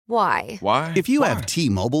Why? Why? If you have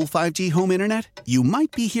T-Mobile 5G home internet, you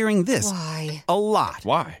might be hearing this Why? a lot.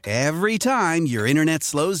 Why? Every time your internet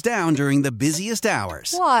slows down during the busiest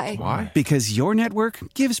hours. Why? Why? Because your network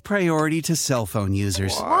gives priority to cell phone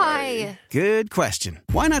users. Why? Good question.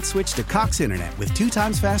 Why not switch to Cox Internet with 2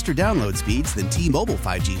 times faster download speeds than T-Mobile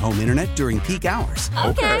 5G home internet during peak hours?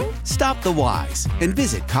 Okay. Stop the whys and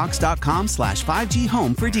visit cox.com/5G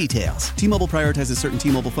home for details. T-Mobile prioritizes certain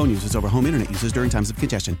T-Mobile phone users over home internet users during times of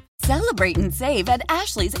congestion. Celebrate and save at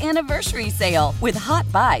Ashley's Anniversary Sale. With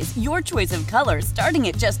Hot Buys, your choice of colors starting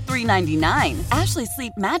at just $3.99. Ashley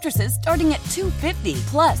Sleep mattresses starting at $2.50.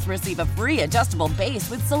 Plus, receive a free adjustable base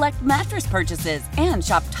with select mattress purchases. And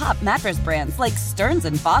shop top mattress brands like Stearns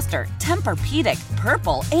 & Foster, Tempur-Pedic,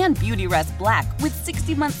 Purple, and Beautyrest Black with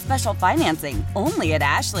 60-month special financing. Only at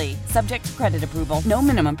Ashley. Subject to credit approval. No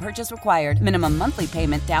minimum purchase required. Minimum monthly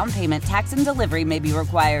payment, down payment, tax, and delivery may be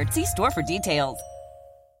required. See store for details.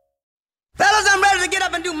 Fellas, I'm ready to get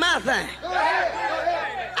up and do my thing.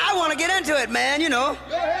 I want to get into it, man, you know.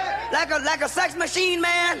 Like a sex machine,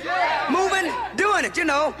 man. Moving, doing it, you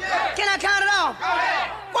know. Can I count it off?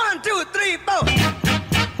 1, 2, 3, 4.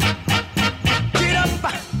 Get up,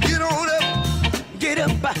 get on up. Get up,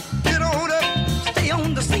 get on up. Stay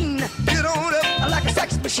on the scene. Get on up. Like a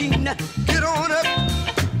sex machine. Get on up.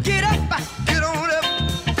 Get up, get on up.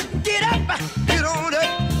 Get up, get on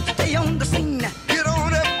up. Stay on the scene.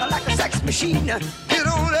 Like a sex machine. Get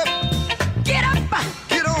on up. Get up.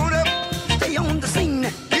 Get on up. Stay on the scene.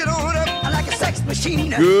 Get on up. Like a sex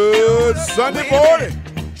machine. Good Sunday morning.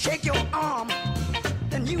 Shake your arm.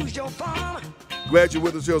 Then use your palm. Glad you're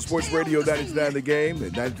with us here on Sports Radio 99 The Game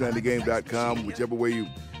at 99thegame.com. Whichever way you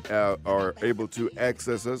are able to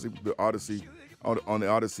access us, the Odyssey on the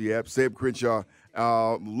Odyssey app. Sam Crenshaw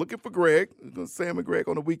looking for Greg. Sam and Greg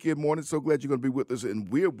on the weekend morning. So glad you're going to be with us, and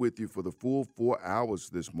we're with you for the full 4 hours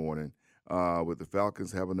this morning with the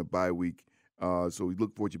Falcons having a bye week. So we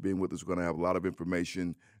look forward to being with us. We're going to have a lot of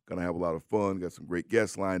information, going to have a lot of fun, got some great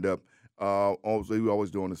guests lined up. Also, we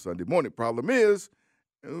always do on a Sunday morning. Problem is,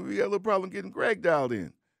 we got a little problem getting Greg dialed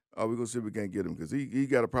in. We're going to see if we can't get him because he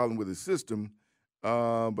got a problem with his system,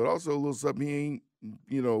 but also a little something he ain't,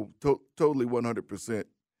 totally 100%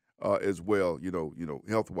 as well,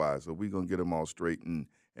 health-wise. So we're going to get him all straight, and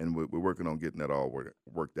we're working on getting that all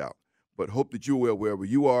worked out. But hope that you're well wherever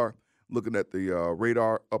you are. Looking at the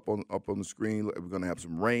radar up on the screen, we're going to have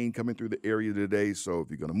some rain coming through the area today. So if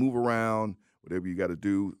you're going to move around, whatever you got to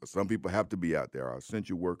do, some people have to be out there. Our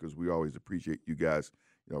essential workers, we always appreciate you guys,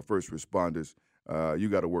 first responders. You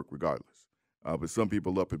got to work regardless. But some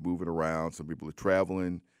people up and moving around. Some people are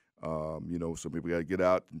traveling. Some people got to get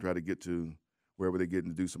out and try to get to wherever they're getting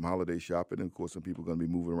to do some holiday shopping. And, of course, some people are going to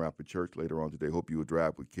be moving around for church later on today. Hope you will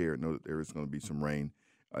drive with care and know that there is going to be some rain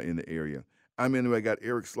in the area. I got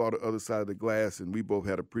Eric Slaughter, other side of the glass, and we both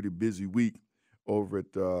had a pretty busy week over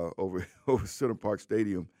at over Center Park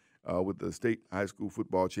Stadium with the state high school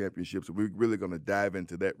football championships. So we're really going to dive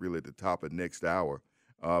into that really at the top of next hour.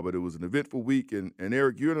 But it was an eventful week, and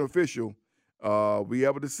Eric, you're an official. We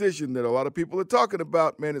have a decision that a lot of people are talking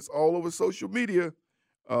about. Man, it's all over social media.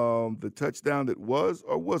 The touchdown that was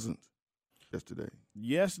or wasn't yesterday.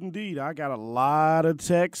 Yes, indeed. I got a lot of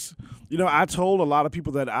texts. I told a lot of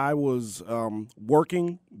people that I was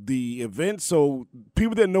working the event, so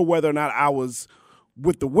people didn't know whether or not I was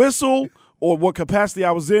with the whistle or what capacity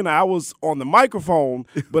I was in. I was on the microphone,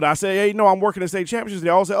 but I said, hey, no, I'm working the state championships. They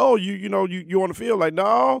all say, oh, you on the field. Like,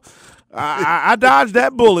 no, I dodged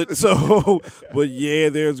that bullet. So, but yeah,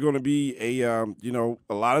 there's going to be a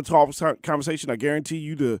lot of conversation. I guarantee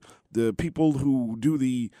you the people who do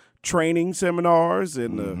the training seminars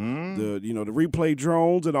and the replay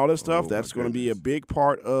drones and all that stuff, that's going to be a big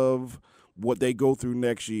part of what they go through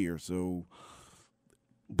next year. So,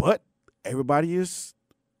 but everybody is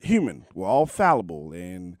human. We're all fallible.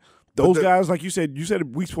 And those guys, like you said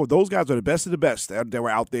weeks before, those guys are the best of the best that were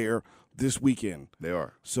out there this weekend. They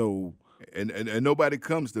are. So, and nobody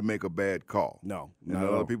comes to make a bad call. No. A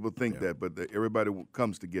lot of people think that, but everybody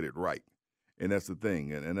comes to get it right. And that's the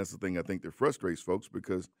thing. And that's the thing I think that frustrates folks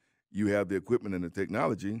because you have the equipment and the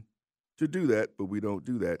technology to do that, but we don't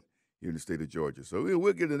do that here in the state of Georgia. So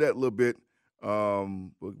we'll get into that a little bit.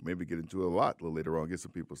 We'll maybe get into it a little later on, get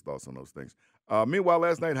some people's thoughts on those things. Meanwhile,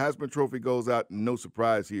 last night, Heisman Trophy goes out. No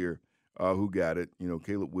surprise here who got it.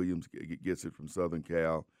 Caleb Williams gets it from Southern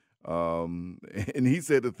Cal. And he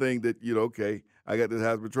said the thing that, okay, I got this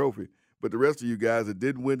Heisman Trophy. But the rest of you guys that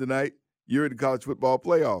didn't win tonight, you're in the college football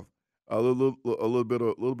playoff. A little bit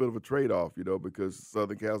of a trade-off, because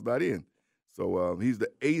Southern Cal's not in. So he's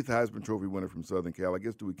the 8th Heisman Trophy winner from Southern Cal. I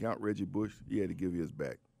guess, do we count Reggie Bush? He had to give his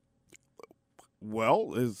back.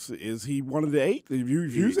 Well, is he one of the 8? If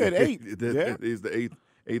you said 8, yeah. He's the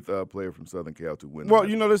eighth player from Southern Cal to win. Well,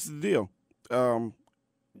 this is the deal.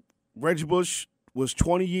 Reggie Bush was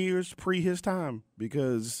 20 years pre his time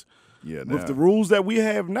because with the rules that we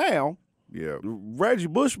have now, Reggie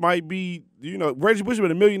Bush might be, Reggie Bush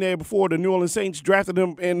was a millionaire before the New Orleans Saints drafted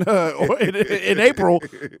him in April.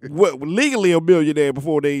 Legally a millionaire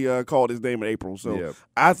before they called his name in April. So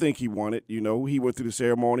I think he won it. He went through the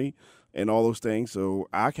ceremony and all those things. So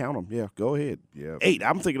I count him. Yeah, go ahead. Yeah, 8.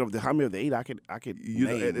 I'm thinking of how many of the 8 I could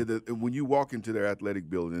name. When you walk into their athletic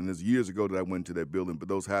building, and it's years ago that I went to that building, but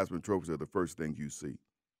those Heisman trophies are the first thing you see.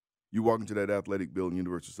 You walk into that athletic building,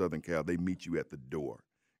 University of Southern Cal, they meet you at the door.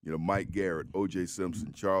 Mike Garrett, O.J.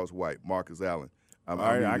 Simpson, Charles White, Marcus Allen.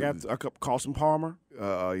 I got Carson Palmer.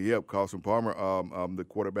 Carson Palmer, the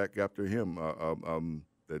quarterback after him.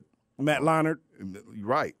 Matt Leinart.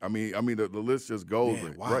 Right. I mean, the list just goes. Yeah,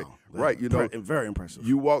 wow. Right. Very impressive.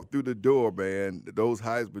 You walk through the door, man. Those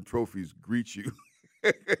Heisman trophies greet you.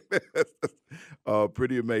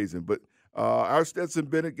 Pretty amazing. But our Stetson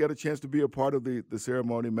Bennett got a chance to be a part of the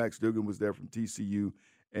ceremony. Max Duggan was there from TCU,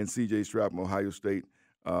 and C.J. Stroud from Ohio State.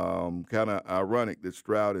 Kind of ironic that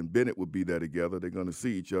Stroud and Bennett would be there together. They're going to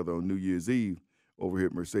see each other on New Year's Eve over here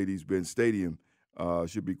at Mercedes-Benz Stadium.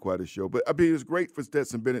 Should be quite a show. But, I mean, it's great for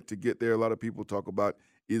Stetson Bennett to get there. A lot of people talk about,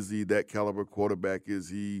 is he that caliber quarterback? Is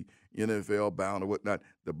he NFL bound or whatnot?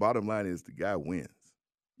 The bottom line is the guy wins,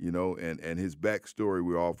 and his backstory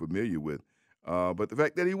we're all familiar with. But the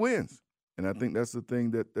fact that he wins, and I think that's the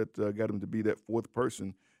thing that got him to be that 4th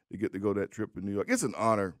person to get to go that trip to New York. It's an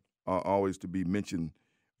honor always to be mentioned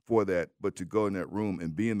for that, but to go in that room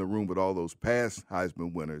and be in the room with all those past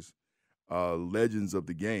Heisman winners, legends of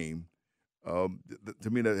the game, to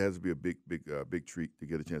me, that has to be a big treat to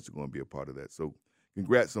get a chance to go and be a part of that. So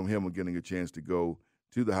congrats on him on getting a chance to go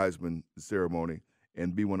to the Heisman ceremony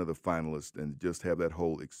and be one of the finalists and just have that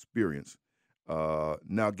whole experience.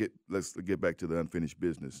 Now let's get back to the unfinished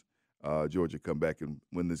business. Georgia come back and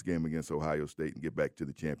win this game against Ohio State and get back to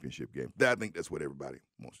the championship game. I think that's what everybody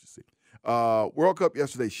wants to see. World Cup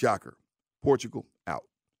yesterday, shocker. Portugal out.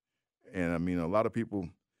 And, I mean, a lot of people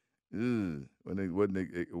 – we're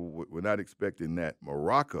not expecting that.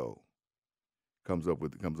 Morocco comes up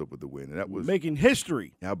with the win, and that was making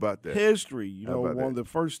history. How about that? History. One of the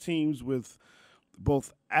first teams with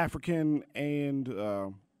both African and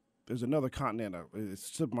there's another continent. It's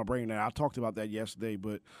slipping my brain now. I talked about that yesterday,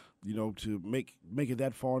 but to make it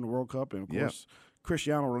that far in the World Cup, and of course,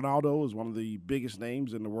 Cristiano Ronaldo is one of the biggest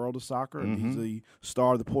names in the world of soccer, and he's the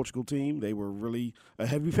star of the Portugal team. They were really a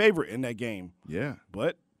heavy favorite in that game. Yeah,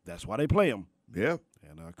 but that's why they play them. Yeah.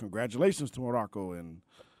 And congratulations to Morocco, and,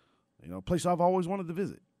 a place I've always wanted to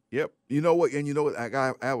visit. Yep. You know what? And you know what?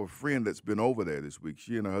 I have a friend that's been over there this week.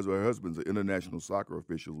 She and her husband's an international soccer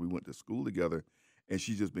official. We went to school together, and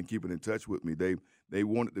she's just been keeping in touch with me. They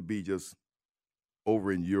wanted to be just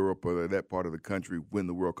over in Europe or that part of the country when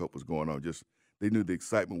the World Cup was going on. Just they knew the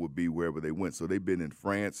excitement would be wherever they went. So they've been in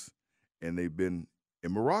France, and they've been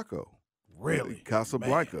in Morocco. Really?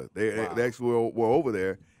 Casablanca. They actually were over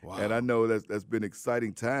there. Wow. And I know that's been an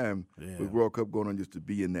exciting time with World Cup going on just to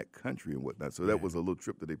be in that country and whatnot. So that was a little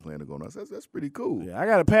trip that they plan to go on. That's pretty cool. Yeah, I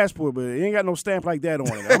got a passport, but it ain't got no stamp like that on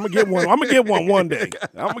it. I'm gonna get one. I'm gonna get one one day.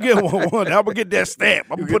 I'm gonna get one one day. I'm gonna get that stamp.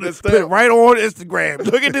 I'm gonna put it right on Instagram.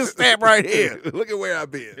 Look at this stamp right here. Look at where I've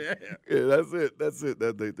been. Yeah, that's it.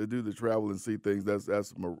 To do the travel and see things.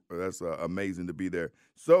 That's amazing to be there.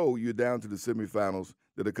 So you're down to the semifinals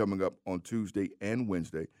that are coming up on Tuesday and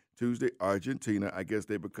Wednesday. Tuesday, Argentina. I guess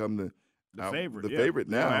they become the favorite. The favorite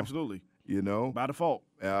now. Yeah, absolutely. By default.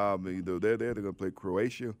 They're there. They're going to play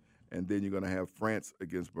Croatia, and then you're going to have France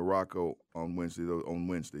against Morocco on Wednesday.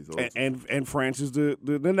 So and France is the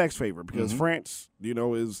next favorite because France,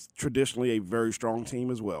 is traditionally a very strong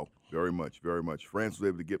team as well. Very much, very much. France was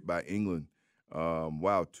able to get by England.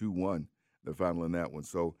 2-1 the final in that one.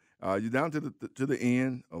 So you're down to the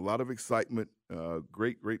end. A lot of excitement.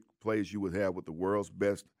 Great plays you would have with the world's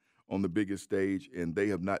best on the biggest stage, and they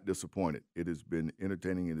have not disappointed. It has been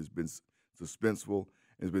entertaining. It has been suspenseful.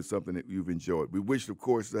 It's been something that you've enjoyed. We wish, of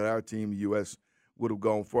course, that our team, the U.S., would have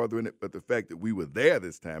gone farther in it, but the fact that we were there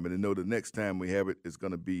this time and to know the next time we have it is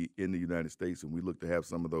going to be in the United States, and we look to have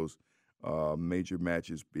some of those major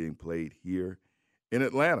matches being played here in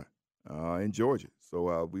Atlanta, in Georgia.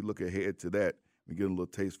 So we look ahead to that. We get a little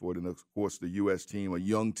taste for it. And, of course, the U.S. team, a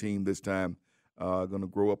young team this time, going to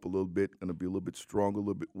grow up a little bit, going to be a little bit stronger, a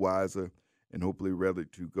little bit wiser, and hopefully ready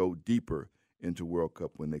to go deeper into World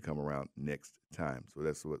Cup when they come around next time. So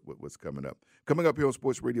that's what's coming up. Coming up here on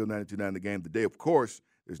Sports Radio 92.9 The Game today, of course,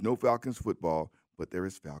 there's no Falcons football, but there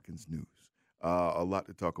is Falcons news. a lot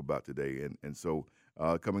to talk about today. And so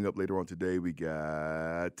coming up later on today, we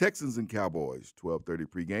got Texans and Cowboys, 12:30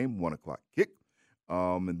 pregame, 1 o'clock kick.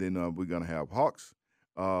 And then we're going to have Hawks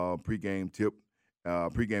pregame tip,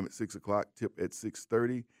 pregame at 6 o'clock, tip at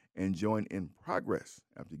 6:30, and join in progress.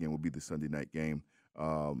 After the game will be the Sunday night game,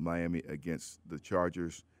 Miami against the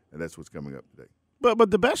Chargers, and that's what's coming up today.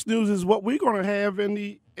 But the best news is what we're going to have in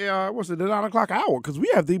the the 9 o'clock hour, because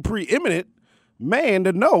we have the preeminent man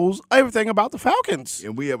that knows everything about the Falcons.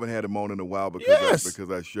 And we haven't had him on in a while because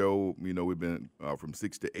our show, we've been from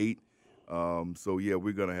 6 to 8. So yeah,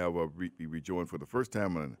 we're going to have be rejoined for the first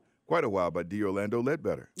time in quite a while by D. Orlando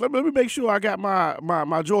Ledbetter. Let me make sure I got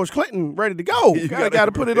my George Clinton ready to go. Got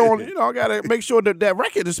to put it on. I got to make sure that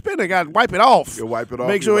record is spinning. Got to wipe it off. You wipe it off.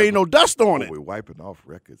 Make sure there ain't no dust on it. We're wiping off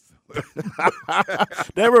records.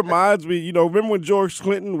 That reminds me, remember when George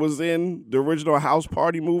Clinton was in the original House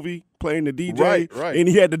Party movie playing the DJ? Right. And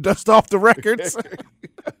he had to dust off the records.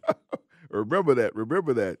 Remember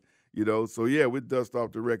that. So yeah, we dust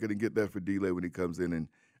off the record and get that for D-Lay when he comes in. And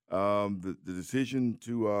the decision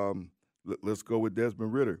to let's go with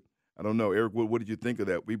Desmond Ridder. I don't know, Eric. What did you think of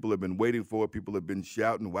that? People have been waiting for it. People have been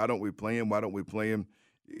shouting, "Why don't we play him? Why don't we play him?"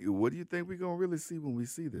 What do you think we're gonna really see when we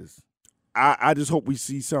see this? I just hope we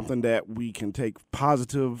see something that we can take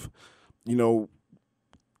positive,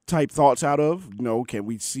 type thoughts out of. Can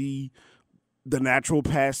we see the natural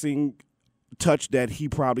passing touch that he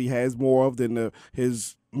probably has more of than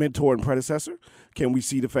his mentor and predecessor? Can we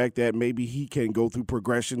see the fact that maybe he can go through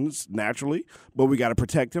progressions naturally, but we got to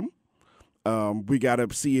protect him? We got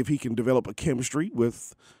to see if he can develop a chemistry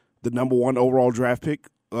with the number 1 overall draft pick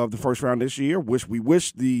of the first round this year, which we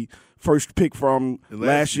wish the first pick from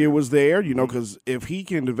last year was there, because if he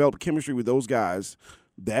can develop chemistry with those guys,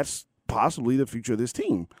 that's possibly the future of this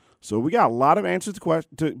team. So we got a lot of answers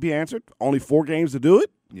to be answered. Only 4 games to do it.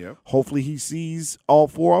 Yeah. Hopefully he sees all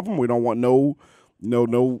 4 of them. We don't want no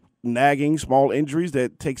nagging small injuries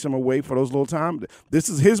that takes him away for those little time. This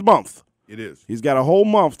is his month. It is. He's got a whole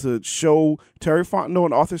month to show Terry Fontenot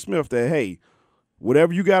and Arthur Smith that, hey,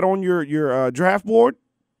 whatever you got on your draft board,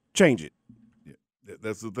 change it. Yeah,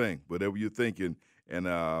 that's the thing. Whatever you're thinking, and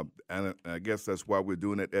I guess that's why we're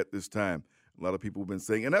doing it at this time. A lot of people have been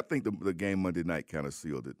saying, and I think the game Monday night kind of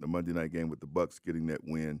sealed it. The Monday night game with the Bucs getting that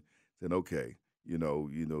win, said, okay,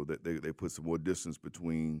 that they put some more distance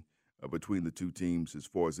between the two teams as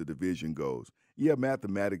far as the division goes. Yeah,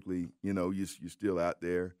 mathematically, you're still out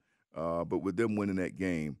there, but with them winning that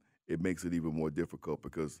game, it makes it even more difficult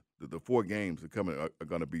because the 4 games that are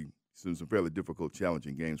going to be some fairly difficult,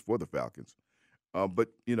 challenging games for the Falcons. But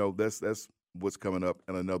that's what's coming up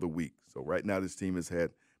in another week. So right now, this team has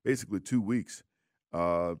had basically 2 weeks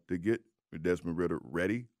to get Desmond Ridder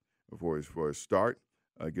ready for his start,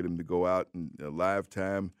 get him to go out in live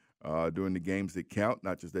time during the games that count,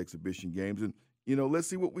 not just exhibition games. And, let's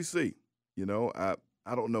see what we see. I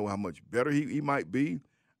don't know how much better he might be.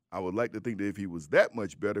 I would like to think that if he was that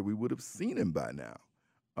much better, we would have seen him by now.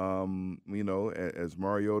 As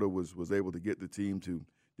Mariota was able to get the team to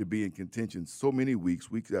be in contention so many weeks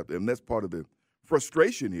after, and that's part of the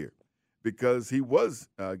frustration here because he was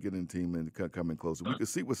getting the team and coming closer. We could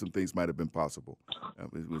see where some things might have been possible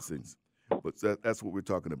with things. But that's what we're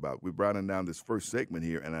talking about. We're rounding down this first segment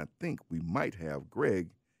here, and I think we might have Greg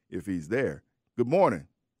if he's there. Good morning.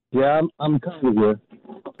 Yeah, I'm kind of here.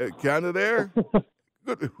 Kind of there?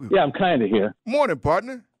 Good. Yeah, I'm kind of here. Morning,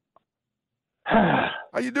 partner.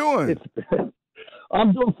 How you doing?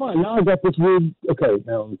 I'm doing fine. Now I got this weird. Okay,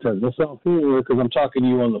 now I'm turning this off here because I'm talking to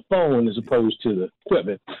you on the phone as opposed to the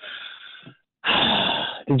equipment.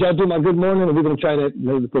 Did y'all do my good morning, or are we going to try that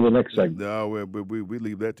maybe for the next segment? No, we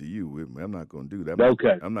leave that to you. I'm not going to do that.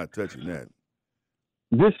 Okay. I'm not touching that.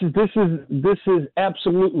 This is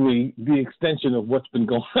absolutely the extension of what's been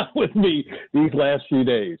going on with me these last few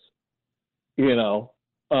days. Now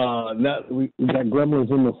we got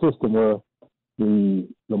gremlins in the system where the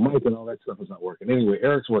mic and all that stuff is not working. Anyway,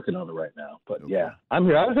 Eric's working on it right now. But okay. Yeah, I'm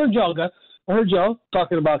here. I heard y'all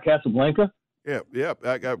talking about Casablanca. Yeah.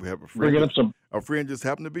 I have a friend. Bringing up a friend just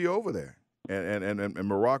happened to be over there, and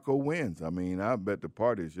Morocco wins. I mean, I bet the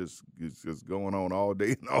party's just going on all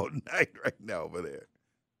day and all night right now over there.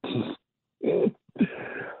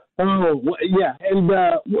 Oh, yeah. And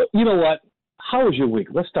you know what? How was your week?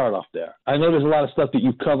 Let's start off there. I know there's a lot of stuff that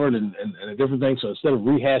you've covered and different things. So instead of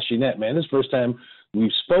rehashing that, man, this is the first time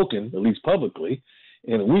we've spoken, at least publicly,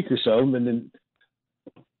 in a week or so, and then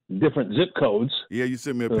different zip codes. Yeah, you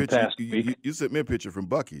sent me a picture. You sent me a picture from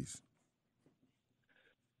Buc-ee's.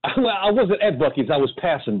 Well, I wasn't at Buc-ee's. I was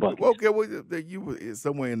passing Buc-ee's. Okay, well, you were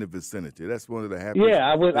somewhere in the vicinity. That's one of the happiest.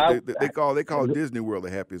 Yeah, I was. They call Disney World the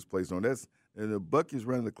happiest place on. And the Buc-ee's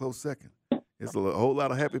running a close second. There's a whole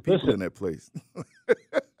lot of happy people in that place.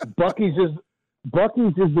 Buc-ee's is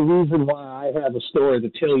the reason why I have a story to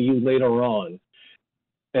tell you later on.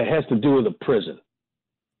 It has to do with a prison,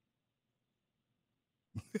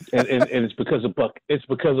 and it's because of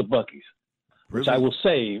Buc-ee's, which I will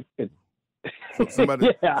save.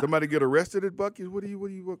 Somebody get arrested at Buc-ee's? What are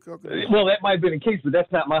you talking about? Well, that might have been the case, but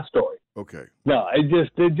that's not my story. Okay. No, there's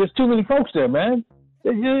just too many folks there, man.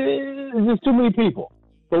 There's just too many people.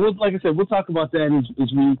 But like I said, we'll talk about that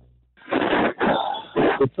as we,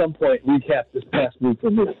 at some point, recap this past week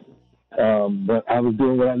of this. But I was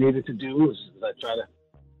doing what I needed to do as I try to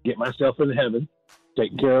get myself into heaven,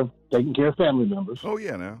 taking care of family members. Oh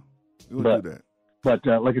yeah, now we'll do that. But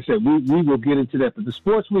like I said, we will get into that. But the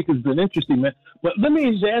sports week has been interesting, man. But let me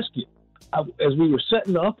just ask you, as we were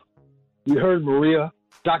setting up, we heard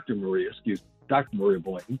Dr. Maria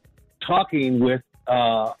Boynton, talking with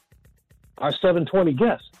our 720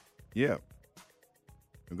 guest. Yeah.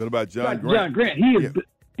 Talking about John Grant. John Grant.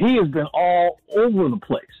 He has been all over the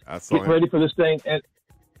place. I saw getting ready for this thing. And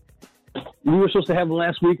we were supposed to have him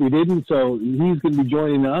last week. We didn't. So he's going to be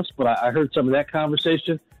joining us. But I heard some of that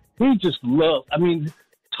conversation. He just loved,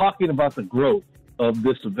 talking about the growth of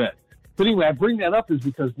this event. But anyway, I bring that up is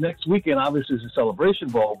because next weekend, obviously, is a Celebration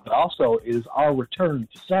Bowl, but also is our return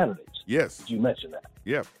to Saturdays. Yes. Did you mention that?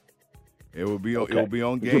 Yeah. It will be okay. It will be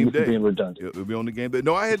on game day. Being redundant. It will be on the game day.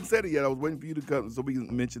 No, I hadn't said it yet. I was waiting for you to come so we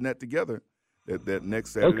can mention that together. That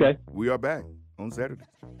next Saturday, okay. We are back on Saturday.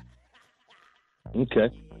 Okay.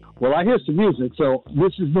 Well, I hear some music, so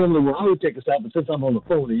this is normally where I would take us out, but since I'm on the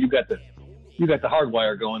phone, you got the hard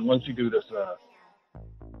wire going once you do this.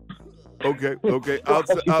 Okay. Hopefully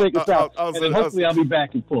I'll be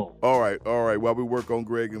back in full. All right. While we work on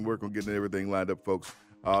Greg and work on getting everything lined up, folks.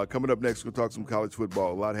 Coming up next, we'll talk some college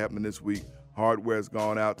football. A lot happening this week. Hardware's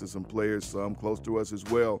gone out to some players, some close to us as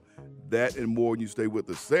well. That and more, and you stay with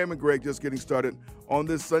us. Sam and Greg just getting started on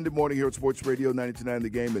this Sunday morning here at Sports Radio 92.9 The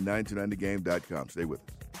Game and 92.9thegame.com. Stay with us.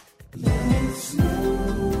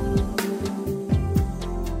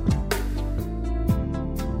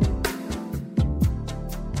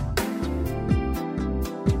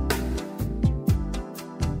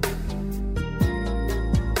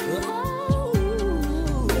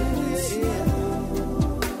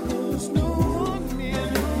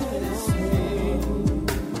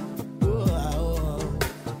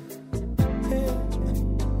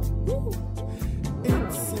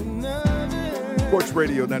 Sports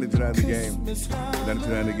Radio 92.9 The Game,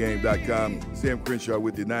 92.9thegame.com. Sam Crenshaw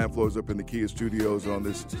with you, 9 floors up in the Kia Studios on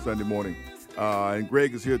this Sunday morning. And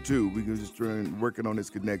Greg is here too. We can just working on his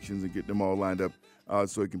connections and get them all lined up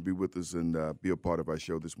so he can be with us and be a part of our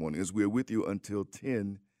show this morning. As we're with you until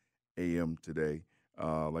 10 a.m. today.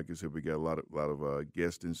 Like I said, we got a lot of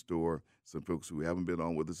guests in store, some folks who haven't been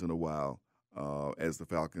on with us in a while as the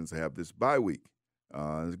Falcons have this bye week.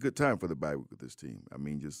 It's a good time for the bye week with this team.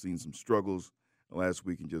 Just seeing some struggles last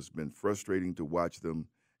week and just been frustrating to watch them,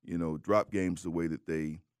 drop games the way that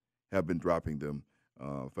they have been dropping them.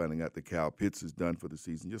 Finding out that Kyle Pitts is done for the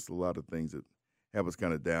season. Just a lot of things that have us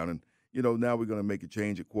kind of down. And, now we're going to make a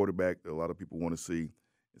change at quarterback that a lot of people want to see.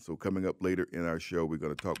 And so coming up later in our show, we're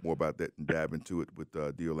going to talk more about that and dive into it with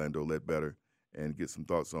D'Orlando Ledbetter and get some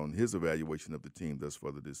thoughts on his evaluation of the team thus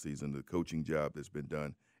far this season, the coaching job that's been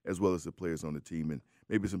done, as well as the players on the team, and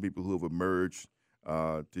maybe some people who have emerged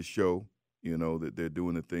to show, that they're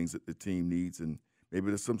doing the things that the team needs, and maybe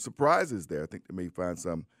there's some surprises there. I think they may find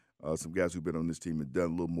some guys who've been on this team and done a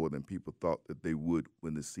little more than people thought that they would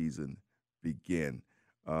when the season began.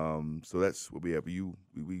 So that's what we have.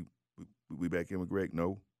 We back in with Greg?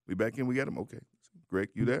 No, we back in. We got him. Okay, Greg,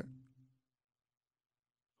 you there?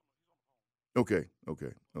 Okay.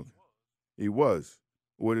 He was.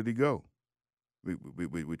 Where did he go?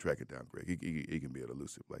 We track it down, Greg. He can be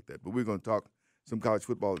elusive like that. But we're going to talk some college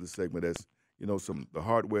football in this segment. As the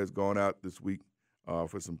hardware's gone out this week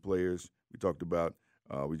for some players.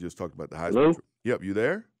 We just talked about the Heisman. Hello? Yep, you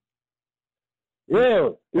there? Yeah.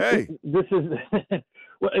 Hey. This is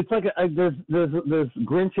well. It's like there's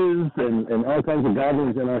Grinches and all kinds of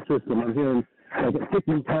goblins in our system. I'm hearing like a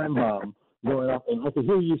ticking time bomb going off, and I can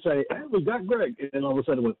hear you say, "Hey, we got Greg," and then all of a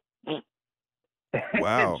sudden it went.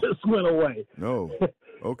 Wow. It just went away. No.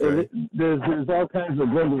 Okay. There's all kinds of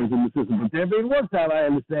gremlins in the system, but they're being worked out, I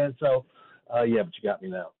understand. So, but you got me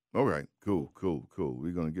now. All right. Cool.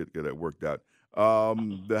 We're going to get that worked out.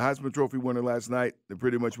 The Heisman Trophy winner last night,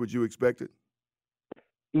 pretty much what you expected?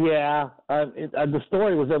 Yeah, the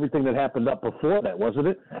story was everything that happened up before that, wasn't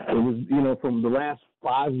it? It was, from the last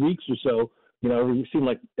 5 weeks or so, it seemed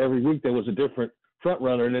like every week there was a different front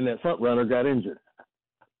runner, and then that front runner got injured.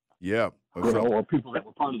 Yeah. Or people that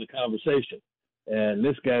were part of the conversation. And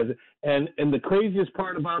this guy's, and the craziest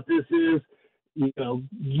part about this is,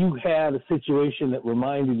 you had a situation that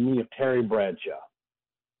reminded me of Terry Bradshaw.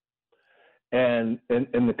 And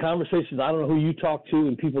the conversations, I don't know who you talk to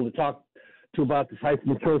and people that talk to about the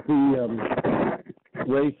Heisman Trophy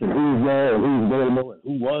race and who's there and who's available and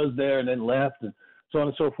who was there and then left and so on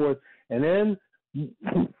and so forth. And then,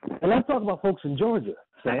 and I'm talking about folks in Georgia,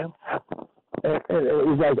 Sam. And it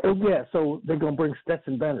was like, oh, yeah, so they're going to bring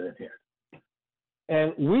Stetson Bennett in here.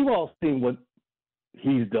 And we've all seen what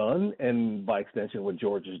he's done and, by extension, what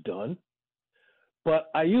George has done.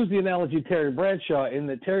 But I use the analogy of Terry Bradshaw in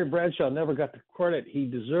that Terry Bradshaw never got the credit he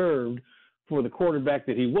deserved for the quarterback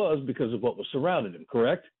that he was because of what was surrounding him,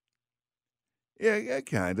 correct? Yeah,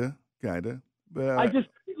 kind of. But I just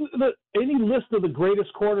any list of the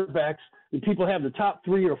greatest quarterbacks that people have, the top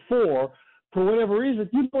 3 or 4, for whatever reason,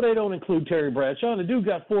 they don't include Terry Bradshaw, and the dude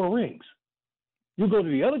got 4 rings. You go to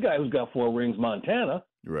the other guy who's got 4 rings, Montana.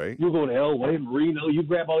 Right. You go to Elway, Marino, you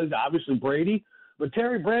grab all these, obviously Brady, but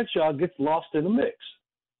Terry Bradshaw gets lost in the mix.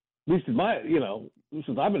 At least in my,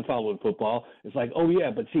 since I've been following football, it's like, oh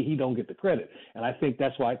yeah, but see, he don't get the credit. And I think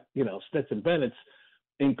that's why, Stetson Bennett's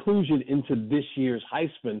inclusion into this year's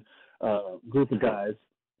Heisman group of guys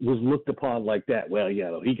was looked upon like that. Well,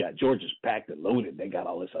 he got Georgia's packed and loaded. They got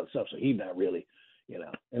all this other stuff, so he's not really,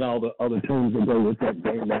 and all the other terms that go with that,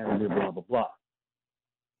 game manager, blah, blah, blah.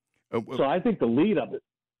 So I think the lead of it,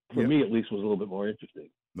 for me at least, was a little bit more interesting.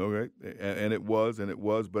 Okay, and it was,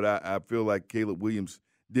 but I feel like Caleb Williams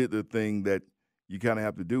did the thing that you kind of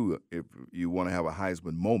have to do if you want to have a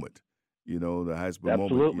Heisman moment. The Heisman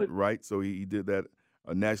moment, right? So he did that,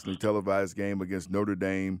 a nationally televised game against Notre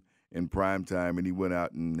Dame in prime time, and he went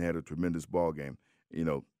out and had a tremendous ball game.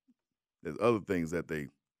 There's other things that they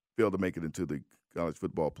failed to make it into the college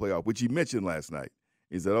football playoff, which he mentioned last night.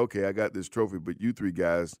 He said, okay, I got this trophy, but you 3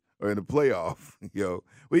 guys are in the playoff. Well,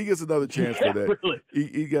 he gets another chance for that. Really?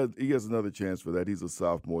 He gets another chance for that. He's a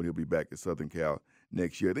sophomore. He'll be back at Southern Cal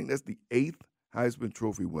next year. I think that's the 8th Heisman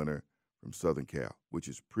Trophy winner from Southern Cal, which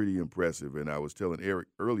is pretty impressive. And I was telling Eric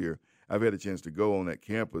earlier, I've had a chance to go on that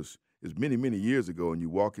campus. It's many, many years ago, and you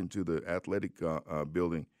walk into the athletic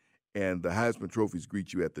building, and the Heisman trophies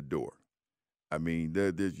greet you at the door. I mean, you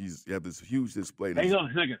have this huge display. Hang on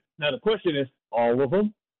a second. Now, the question is, all of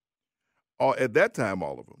them? At that time,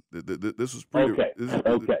 all of them. This was pre. Okay.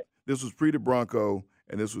 This was pre the Bronco,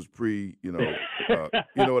 and this was pre. You know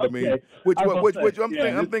what I mean. Okay. Which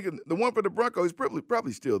I'm thinking the one for the Bronco is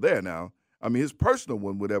probably still there now. I mean, his personal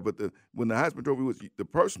one, whatever. But when the Heisman Trophy was the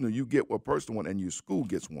personal, you get a personal one, and your school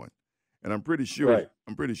gets one. And I'm pretty sure. Right.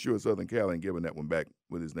 I'm pretty sure Southern Cal ain't giving that one back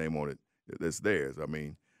with his name on it. That's theirs. I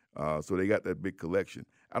mean, so they got that big collection.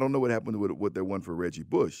 I don't know what happened with their one for Reggie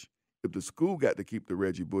Bush. If the school got to keep the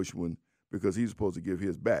Reggie Bush one because he's supposed to give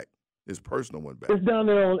his back, his personal one back. It's down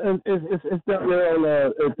there on it's down there on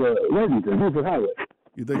at the Remington, Buford Highway.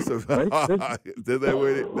 You think so? Right? Is that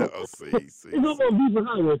where it is? No, see. It's up on Buford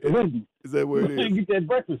Highway at the Wendy's. Is that where it is? You get that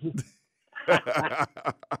breakfast.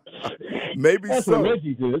 Maybe That's so. what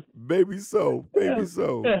Reggie's is. Maybe so. Maybe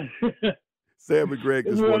so. Sam and Greg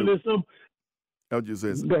this morning. I was just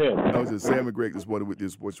saying. Go ahead. I was just Sam and Greg this morning with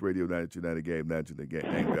this Sports Radio 92.9 Game, 92.9 Game.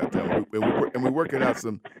 And we're working out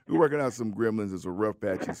some gremlins and some rough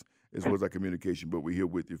patches as well as our communication. But we're here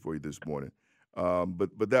with you for you this morning.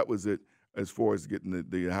 But that was it as far as getting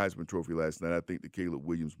the Heisman Trophy last night. I think that Caleb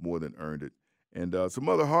Williams more than earned it. And some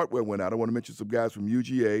other hardware went out. I want to mention some guys from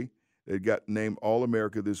UGA that got named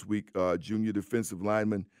All-America this week. Junior defensive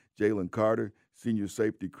lineman Jalen Carter, senior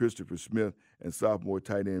safety Christopher Smith, and sophomore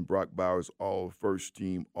tight end Brock Bowers, all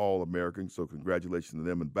first-team All-American. So congratulations to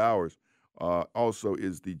them. And Bowers also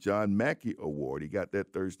is the John Mackey Award. He got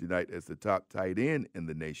that Thursday night as the top tight end in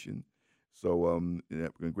the nation. So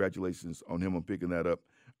congratulations on him on picking that up.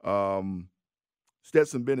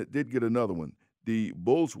 Stetson Bennett did get another one, the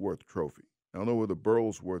Burlsworth Trophy. I don't know where the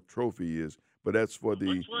Burlsworth Trophy is, but that's for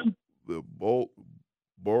the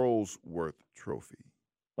Burlsworth Trophy.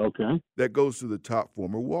 Okay. That goes to the top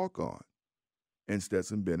former walk-on, and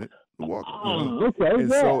Stetson Bennett, the walk-on. Oh, okay.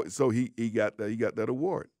 And so he got that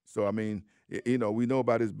award. So I mean, we know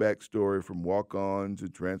about his backstory from walk-on to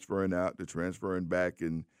transferring out to transferring back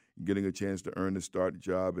and getting a chance to earn the starting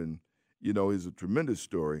job, and it's a tremendous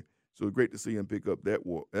story. So it's great to see him pick up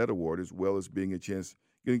that award as well as getting a chance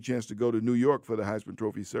to go to New York for the Heisman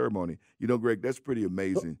Trophy ceremony. Greg, that's pretty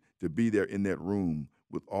amazing to be there in that room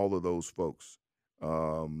with all of those folks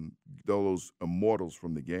those immortals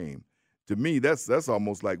from the game. To me, that's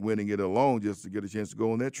almost like winning it alone just to get a chance to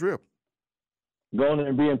go on that trip. Going there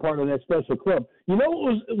and being part of that special club. You know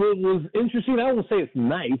what was interesting? I won't say it's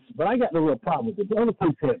nice, but I got no real problem with it. The other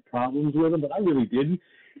folks had problems with them, but I really didn't.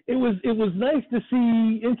 It was nice to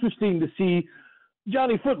see, interesting to see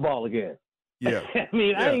Johnny Football again. Yeah. I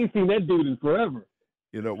mean, I ain't seen that dude in forever.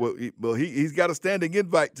 You know, he's got a standing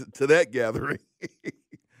invite to that gathering.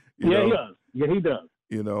 He does. Yeah, he does.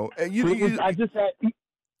 You know, and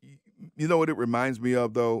you know what it reminds me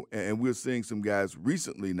of, though, and we're seeing some guys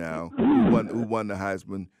recently now who won the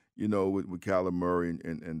Heisman, you know, with Kyler Murray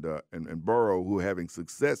and Burrow, who are having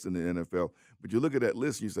success in the NFL. But you look at that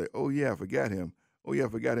list and you say, oh, yeah, I forgot him. Oh, yeah, I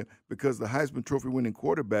forgot him. Because the Heisman Trophy winning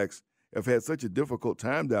quarterbacks have had such a difficult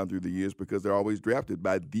time down through the years because they're always drafted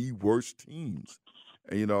by the worst teams,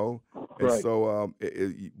 you know. And right. So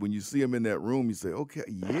when you see him in that room, you say, okay,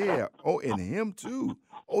 yeah. Oh, and him too.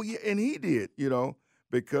 Oh, yeah, and he did, you know.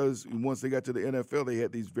 Because once they got to the NFL, they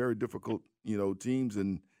had these very difficult, you know, teams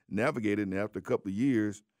and navigated. And after a couple of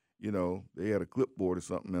years, you know, they had a clipboard or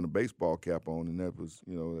something and a baseball cap on, and that was,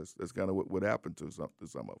 you know, that's kind of what happened to some of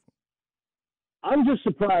them. I'm just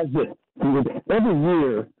surprised that every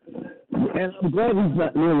year, and I'm glad he's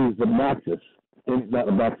not nearly as obnoxious, and he's not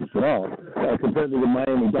obnoxious at all, compared to the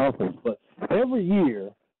Miami Dolphins. But every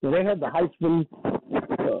year, when they had the Heisman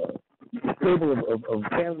table of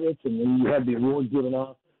candidates, and then you have the award given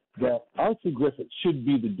out, that Archie Griffith should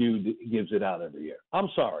be the dude that gives it out every year. I'm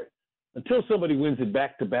sorry. Until somebody wins it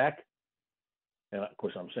back-to-back, and, of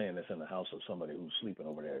course, I'm saying this in the house of somebody who's sleeping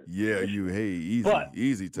over there. Yeah,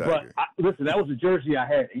 easy, Tiger. But listen, that was the jersey I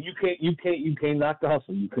had. And you can't knock the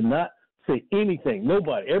hustle. You cannot say anything.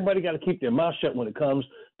 Nobody. Everybody got to keep their mouth shut when it comes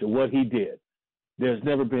to what he did. There's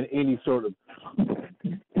never been any sort of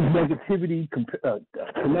negativity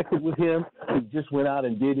connected with him. He just went out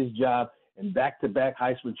and did his job, and back-to-back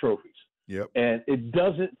Heisman trophies. Yep. And it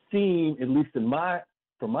doesn't seem, at least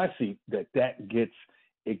from my seat, that gets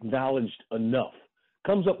acknowledged enough.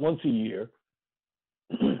 Comes up once a year,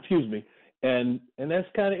 excuse me, and that's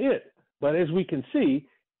kind of it. But as we can see,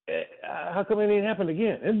 how come it ain't happened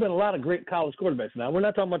again? There's been a lot of great college quarterbacks. Now, we're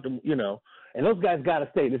not talking about and those guys got to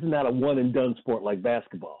stay. This is not a one-and-done sport like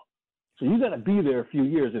basketball. So you got to be there a few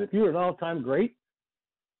years. And if you're an all-time great,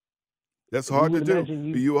 that's hard to do.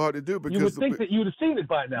 You're hard to do because you would think that you'd have seen it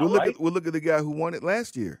by now, right? We'll look at the guy who won it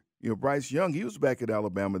last year. You know, Bryce Young, he was back at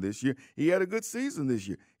Alabama this year. He had a good season this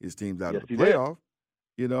year. His team's out of the playoff.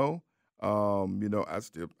 You know,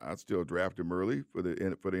 I still draft him early for the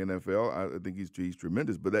NFL. I think he's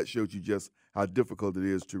tremendous. But that shows you just how difficult it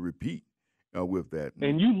is to repeat with that.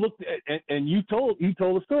 And you looked at, and you told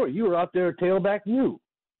the story. You were out there tailback view.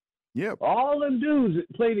 Yep. All them dudes that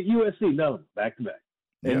played at USC, none of them back to back.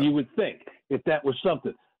 And you would think if that was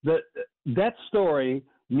something that story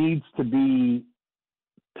needs to be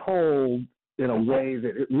told in a way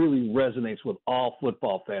that it really resonates with all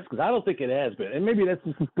football fans, because I don't think it has been. And maybe that's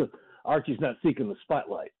just because Archie's not seeking the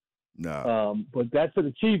spotlight. No. But that's an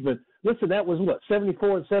achievement. Listen, that was what,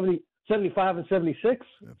 74 and 70, 75 and 76?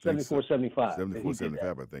 74, 75. 74,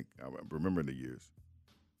 75, I think. I remember the years.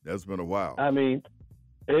 That's been a while. I mean,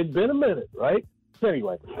 it's been a minute, right? So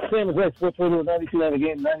anyway, Sam is right. Sports Radio 92.9 The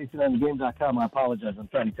Game, 92.9thegame.com. I apologize. I'm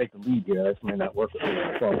trying to take the lead here. This may not work with me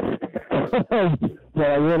on the phone. But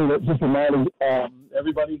I wanted to just remind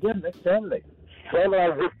everybody again next Saturday. Sam and I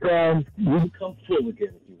we become full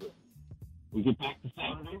again, if you will. We get back to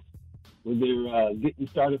Saturdays. We're getting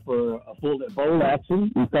started for a full bowl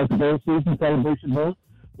action. We start the bowl season, Celebration Bowl.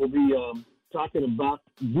 We'll be talking about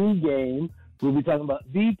the game. We'll be talking about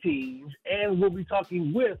the teams, and we'll be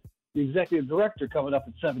talking with the executive director coming up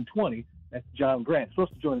at 7:20. That's John Grant.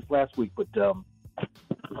 Supposed to join us last week, but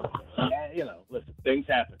listen, things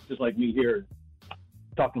happen. Just like me here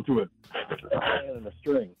talking through a can and a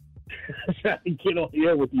string. Trying to get on the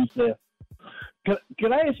air with you, Sam.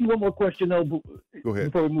 Can I ask you one more question, though? Go ahead.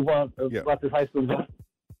 Before we move on about this high school game.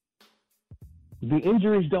 The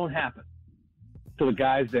injuries don't happen to the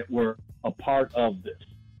guys that were a part of this.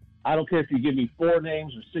 I don't care if you give me 4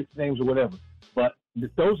 names or 6 names or whatever, but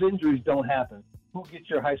if those injuries don't happen, who gets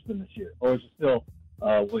your Heisman this year? Or is it still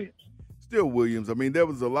Williams? Still Williams. I mean, there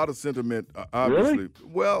was a lot of sentiment, obviously. Really?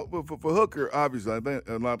 Well, for Hooker, obviously, I think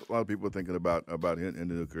a lot of people are thinking about him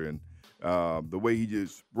and Hooker and the way he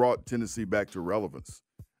just brought Tennessee back to relevance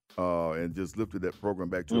and just lifted that program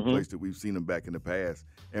back to a place that we've seen him back in the past,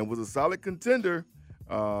 and was a solid contender.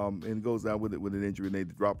 And goes down with an injury, and they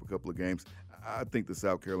drop a couple of games. I think the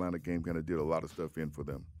South Carolina game kind of did a lot of stuff in for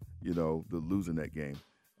them. You know, the losing that game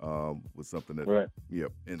was something that, right.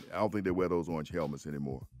 Yep. And I don't think they wear those orange helmets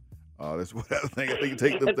anymore. That's what I think. I think you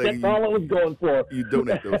take them things. That's all I was going for. You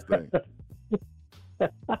donate those things.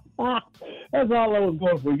 That's all I was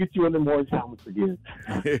going for. Get you in the orange helmets again.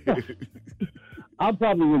 I'm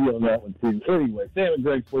probably with you on that one, too. Anyway, Sam and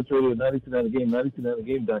Greg, Sports Radio, 92.9 The Game,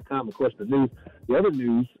 92.9thegame.com. Of course, the other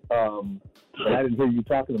news, and I didn't hear you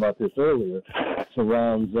talking about this earlier,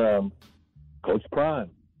 surrounds Coach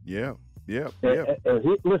Prime. Yeah.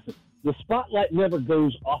 Listen, the spotlight never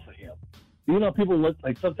goes off of him. You know, people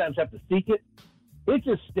sometimes have to seek it. It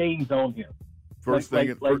just stays on him. First thing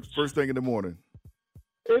in the morning.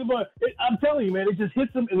 I'm telling you, man, it just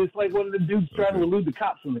hits him, and it's like one of the dudes trying to elude the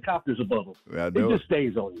cops when the copter's above him. It just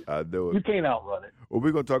stays on you. I know it. You can't outrun it. Well,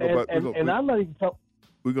 we're going to talk about I'm not even talking.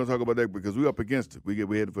 We're going to talk about that because we're up against it. We're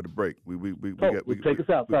headed for the break. Take us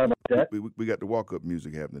out. Sorry about that. We got the walk-up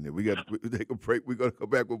music happening here. We take a break. We're going to come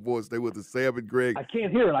back with more. Stay with us, Sam and Greg. I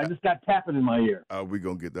can't hear it. I just got tapping in my ear. We're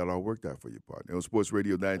going to get that all worked out for you, partner. On Sports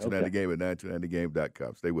Radio 92.9 The Game at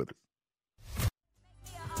 92.9thegame.com. Stay with us.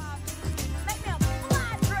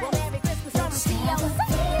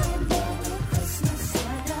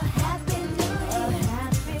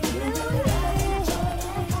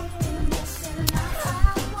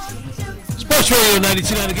 Sports Radio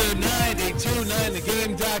 92.9 The Game,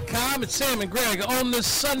 982.9thegame.com. It's Sam and Greg on this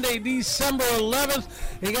Sunday, December 11th.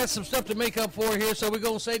 You got some stuff to make up for here, so we're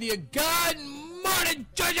going to say to you, good morning,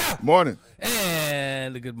 Georgia. Morning.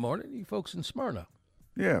 And a good morning, you folks in Smyrna.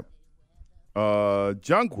 Yeah.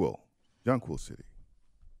 Jonquil City.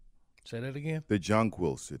 Say that again? The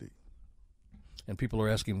Jonquil City. And people are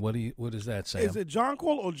asking, what is that, Sam? Is it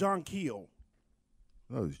Jonquil or John Keel?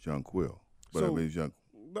 No, it's Jonquil. But So- I mean, Jonquil.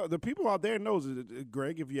 The people out there knows it,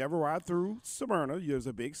 Greg. If you ever ride through Smyrna, there's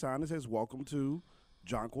a big sign that says "Welcome to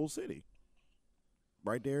Jonquil City."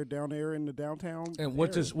 Right there, down there in the downtown. And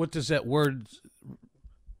what area. does that word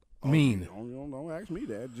mean? Don't ask me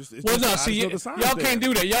that. Well, no, see, the signs y'all there. can't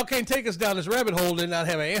do that. Y'all can't take us down this rabbit hole and not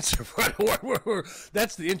have an answer for it.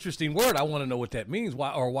 That's the interesting word. I want to know what that means.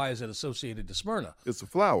 Why is it associated to Smyrna? It's a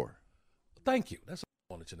flower. Thank you. That's what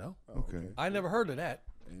I wanted to know. Okay. I never heard of that.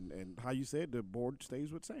 And how you said the board stays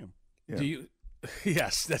with Sam. Yeah. Do you?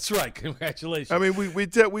 Yes, that's right. Congratulations. I mean, we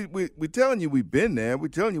telling you we've been there. We're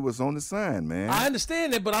telling you what's on the sign, man. I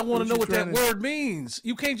understand that, but I want to What know you what that trying to- word means.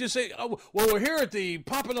 You can't just say, "Oh, well, we're here at the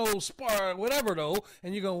Pompano Spa, whatever, though,"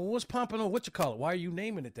 and you go, well, "What's Pompano? What you call it? Why are you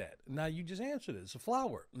naming it that?" Now you just answered it. It's a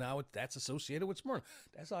flower. Now that's associated with Smyrna.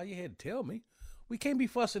 That's all you had to tell me. We can't be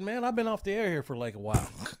fussing, man. I've been off the air here for like a while.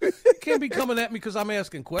 You can't be coming at me because I'm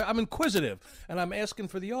asking. I'm inquisitive, and I'm asking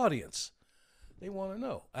for the audience. They want to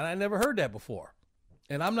know, and I never heard that before.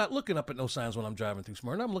 And I'm not looking up at no signs when I'm driving through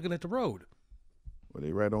Smyrna. I'm looking at the road. Well,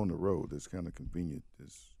 they right on the road. It's kind of convenient.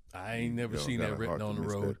 I ain't never seen that written on the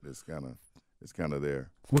road. It's kind of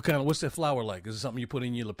there. What's that flower like? Is it something you put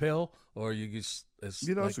in your lapel, or you just? It's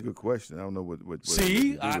a good question. I don't know what See,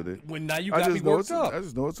 you do with it. when now you got me worked up. I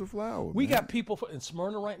just know it's a flower. We man. got people in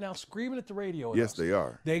Smyrna right now screaming at the radio. At Yes, us. they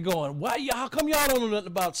are. They going, why? How come y'all don't know nothing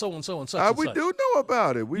about so and so and such? And We such? do know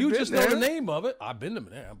about it. You just know the name of it. I've been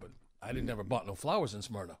there, but I didn't never bought no flowers in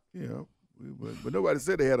Smyrna. Yeah, but nobody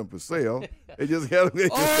said they had them for sale. They just had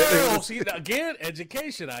them. See, again,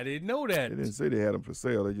 education. I didn't know that. They didn't say they had them for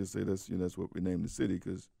sale. They just say that's what we named the city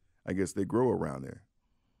because I guess they grow around there.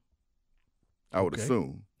 I would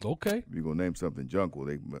assume. Okay. If you're gonna name something Jonquil,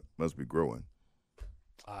 they must be growing.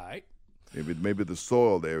 All right. Maybe the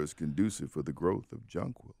soil there is conducive for the growth of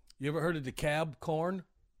Jonquil. You ever heard of DeKalb corn?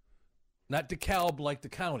 Not DeKalb like the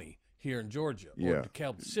county here in Georgia, or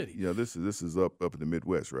DeKalb City. Yeah, this is up in the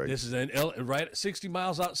Midwest, right? This is right 60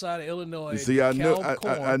 miles outside of Illinois. You see, I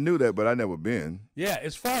knew that, but I never been. Yeah,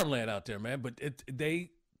 it's farmland out there, man. But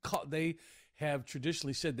they have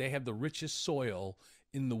traditionally said they have the richest soil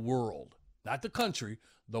in the world, not the country,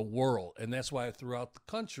 the world, and that's why throughout the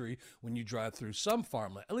country, when you drive through some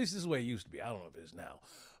farmland, at least this is the way it used to be. I don't know if it is now,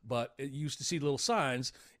 but it used to see little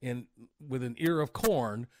signs with an ear of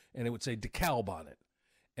corn, and it would say DeKalb on it.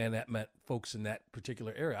 And that meant folks in that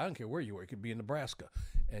particular area. I don't care where you were. It could be in Nebraska.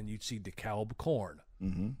 And you'd see DeKalb corn.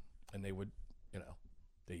 Mm-hmm. And they would,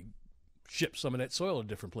 they ship some of that soil to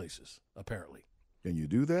different places, apparently. Can you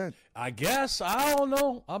do that? I guess. I don't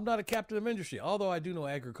know. I'm not a captain of industry. Although I do know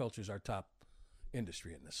agriculture is our top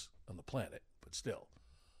industry on the planet. But still,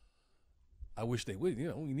 I wish they would.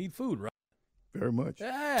 We need food, right? Very much.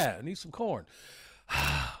 Yeah, I need some corn.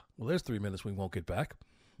 Well, there's 3 minutes we won't get back.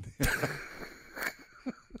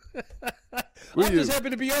 I'm just happy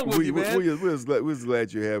to be on with you, man. We're just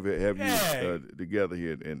glad you have you together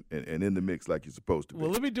here and in the mix like you're supposed to be.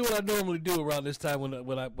 Well, let me do what I normally do around this time when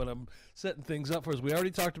I'm setting things up for us. We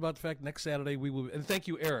already talked about the fact next Saturday we will, and thank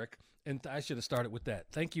you, Eric. And I should have started with that.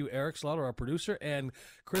 Thank you, Eric Slaughter, our producer, and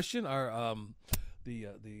Christian, our the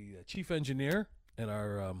chief engineer, and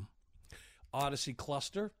our Odyssey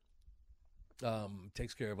cluster.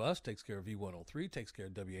 Takes care of us, takes care of V103, takes care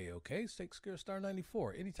of WAOK, takes care of Star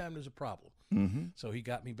 94 anytime there's a problem. Mm-hmm. So he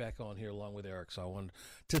got me back on here along with Eric, so I wanted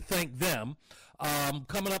to thank them.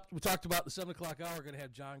 Coming up, we talked about the 7 o'clock hour. We're going to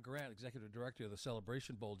have John Grant, Executive Director of the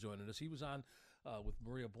Celebration Bowl, joining us. He was on with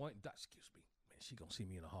Maria Boynton. Excuse me. Man, she going to see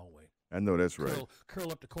me in the hallway. I know that's right.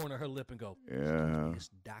 Curl up the corner of her lip and go, yeah.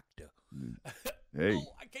 This doctor. Hey. Oh,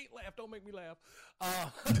 I can't laugh. Don't make me laugh.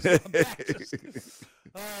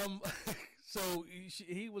 So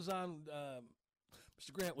he was on,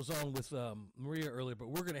 Mr. Grant was on with Maria earlier, but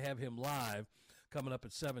we're going to have him live coming up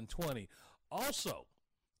at 7:20. Also,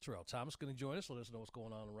 Terrell Thomas going to join us, let us know what's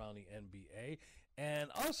going on around the NBA.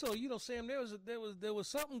 And also, Sam, there was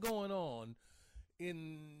something going on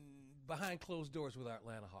behind closed doors with our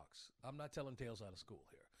Atlanta Hawks. I'm not telling tales out of school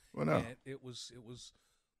here. Well, no. And it was.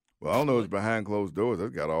 Well, I don't know. It's behind closed doors.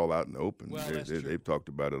 They've got all out in the open. Well, they've talked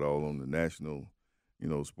about it all on the national,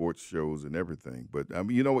 sports shows and everything. But I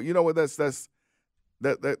mean, you know what? That's that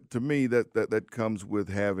to me that comes with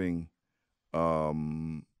having a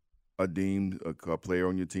player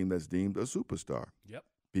on your team that's deemed a superstar. Yep.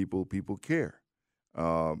 People care,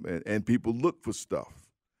 and people look for stuff.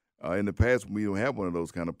 In the past, when we don't have one of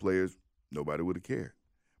those kind of players, nobody would have cared.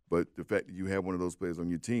 But the fact that you have one of those players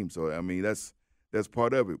on your team, so I mean that's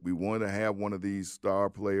part of it. We want to have one of these star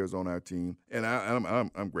players on our team, and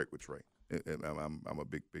I'm great with Trey. And I'm a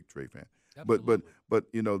big Trey fan. Absolutely.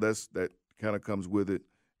 But that kind of comes with it,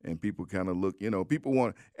 and people kind of look. People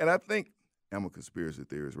want, and I think I'm a conspiracy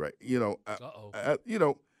theorist, right?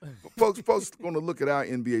 Folks going to look at our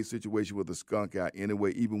NBA situation with a skunk eye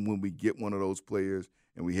anyway. Even when we get one of those players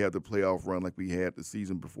and we have the playoff run like we had the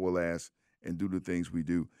season before last, and do the things we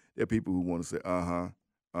do, there are people who want to say,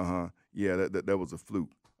 yeah, that was a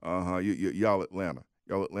fluke. Y'all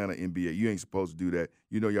Atlanta NBA, you ain't supposed to do that.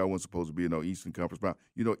 Y'all weren't supposed to be in no Eastern Conference Final.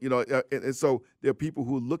 And so there are people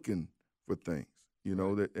who are looking for things,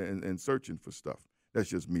 that and searching for stuff. That's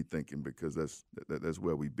just me thinking because that's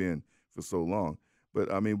where we've been for so long.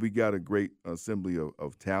 But I mean, we got a great assembly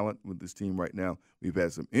of talent with this team right now. We've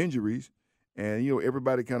had some injuries, and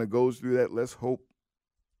everybody kind of goes through that. Let's hope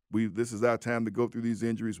this is our time to go through these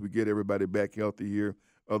injuries. We get everybody back healthy here,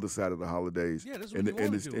 other side of the holidays. Yeah, that's what you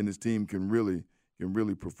want to do. And this team can really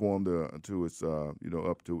perform to its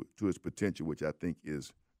up to its potential, which I think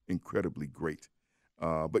is incredibly great.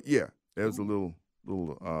 But yeah, there's a little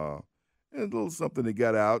something that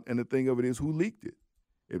got out, and the thing of it is, who leaked it?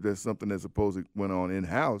 If there's something that's supposed to went on in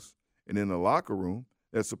house and in the locker room,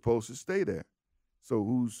 that's supposed to stay there. So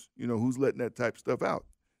who's letting that type of stuff out?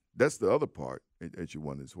 That's the other part that you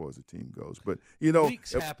want as far as the team goes. But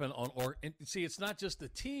leaks happen on see, it's not just the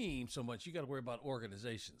team so much. You got to worry about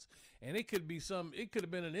organizations, and it could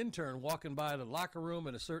have been an intern walking by the locker room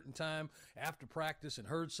at a certain time after practice and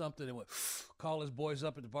heard something and went call his boys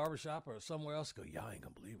up at the barbershop or somewhere else. Go, y'all ain't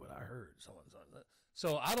gonna believe what I heard. Someone's on that.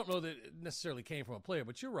 So I don't know that it necessarily came from a player,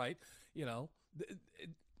 but you're right.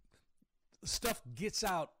 Stuff gets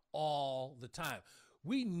out all the time.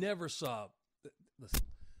 We never saw. Listen,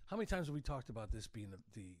 how many times have we talked about this being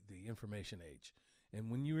the information age? And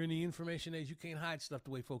when you're in the information age, you can't hide stuff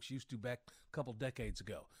the way folks used to back a couple decades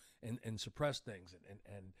ago and suppress things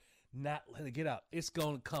and not let it get out. It's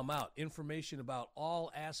going to come out. Information about all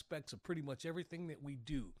aspects of pretty much everything that we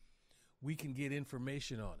do. We can get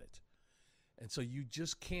information on it. And so you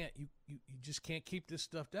just can't you just can't keep this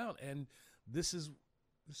stuff down. And this is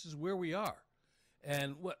where we are.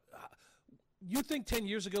 And what you think 10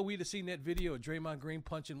 years ago we'd have seen that video of Draymond Green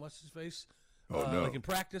punching what's his face? Oh, no. Like in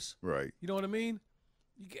practice? Right. You know what I mean?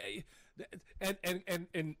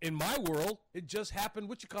 And in my world, it just happened,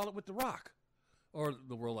 with The Rock. Or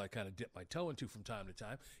the world I kind of dip my toe into from time to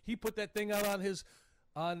time. He put that thing out on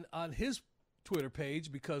his Twitter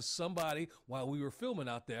page because somebody, while we were filming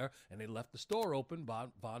out there, and they left the store open,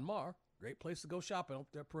 Von Mar, great place to go shopping up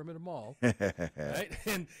there, Perimeter Mall, right?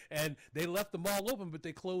 And they left the mall open, but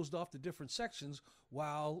they closed off the different sections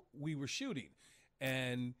while we were shooting.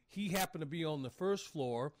 And he happened to be on the first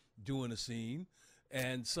floor doing a scene,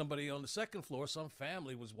 and somebody on the second floor, some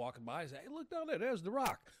family was walking by and said, "Hey, look down there, there's The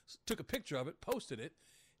Rock." Took a picture of it, posted it,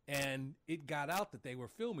 and it got out that they were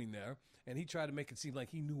filming there. And he tried to make it seem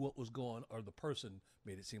like he knew what was going on, or the person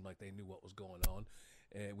made it seem like they knew what was going on.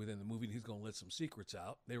 And within the movie, he's going to let some secrets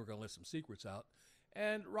out. They were going to let some secrets out.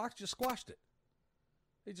 And Rock just squashed it.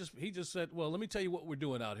 He just said, well, let me tell you what we're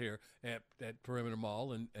doing out here at Perimeter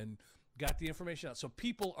Mall, and got the information out. So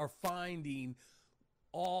people are finding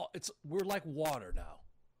we're like water now.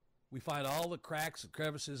 we find all the cracks and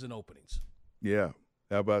crevices and openings. Yeah,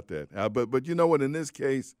 how about that? But you know what? In this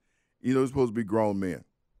case, you know, it's supposed to be grown men,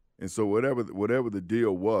 and so whatever the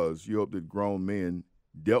deal was, you hope that grown men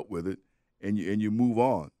dealt with it, and you move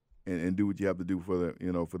on and do what you have to do for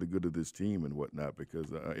the good of this team and whatnot, because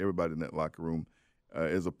everybody in that locker room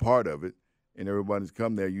is a part of it, and everybody's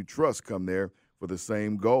come there. You trust come there for the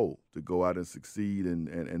same goal, to go out and succeed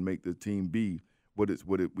and make the team be what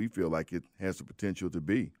we feel like it has the potential to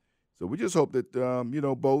be. So we just hope that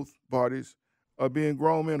both parties are being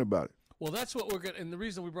grown men about it. Well, that's what we're going to – and the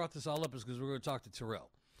reason we brought this all up is because we're going to talk to Terrell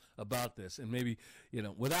about this, and maybe,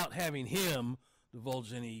 without having him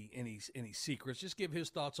divulge any secrets, just give his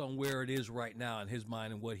thoughts on where it is right now in his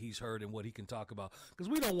mind and what he's heard and what he can talk about, because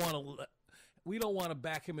we don't want to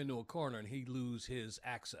back him into a corner and he lose his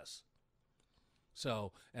access.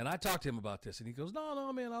 So, and I talked to him about this, and he goes,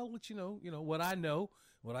 no, man, I'll let you know, what I know,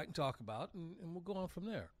 what I can talk about, and we'll go on from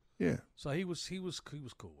there. Yeah. So he was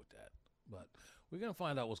cool with that. But we're going to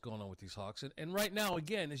find out what's going on with these Hawks. And right now,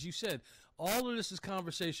 again, as you said, all of this is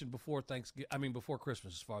conversation before before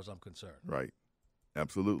Christmas, as far as I'm concerned. Right.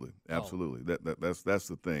 Absolutely. That's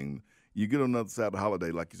the thing. You get on the other side of the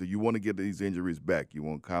holiday, like you said, you want to get these injuries back. You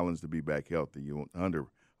want Collins to be back healthy. You want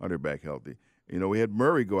Hunter back healthy. We had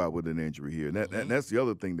Murray go out with an injury here, and that's the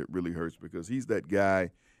other thing that really hurts, because he's that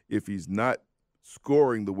guy. If he's not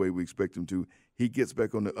scoring the way we expect him to, he gets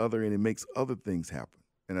back on the other end and makes other things happen.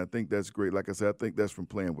 And I think that's great. Like I said, I think that's from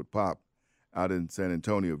playing with Pop out in San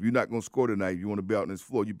Antonio. If you're not going to score tonight, if you want to be out on this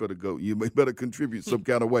floor, you better go. You better contribute some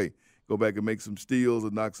kind of way. Go back and make some steals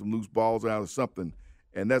and knock some loose balls out or something.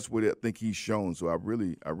 And that's what I think he's shown. So I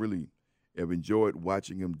really have enjoyed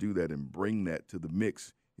watching him do that and bring that to the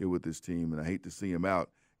mix here with this team. And I hate to see him out.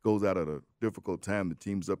 Goes out at a difficult time. The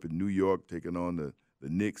team's up in New York taking on the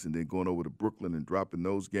Knicks and then going over to Brooklyn and dropping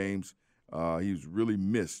those games. He was really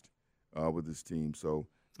missed with this team. So,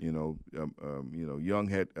 Young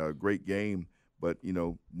had a great game, but,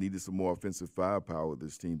 needed some more offensive firepower with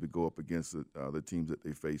this team to go up against the teams that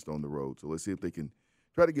they faced on the road. So let's see if they can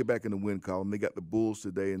try to get back in the win column. They got the Bulls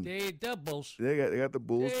today. And they got the Bulls today. They got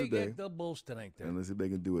the Bulls tonight. And let's see if they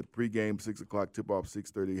can do it. Pre-game, 6 o'clock, tip-off,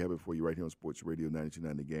 6:30. Have it for you right here on Sports Radio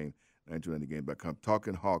 92.9 The Game, 92.9thegame.com.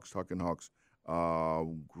 Talking Hawks.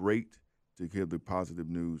 Great to hear the positive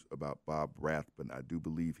news about Bob Rathbun. I do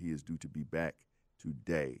believe he is due to be back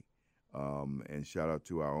today. And shout out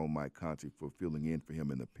to our own Mike Conti for filling in for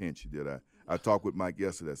him in the pinch. I talked with Mike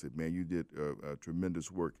yesterday. I said, man, you did a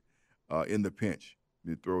tremendous work in the pinch.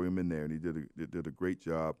 You throw him in there, and he did a great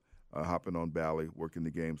job hopping on Bally, working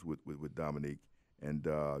the games with Dominique. And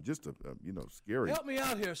just scary. Help me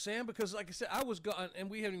out here, Sam, because like I said, I was gone, and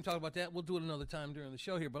we haven't even talked about that. We'll do it another time during the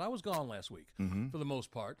show here, but I was gone last week for the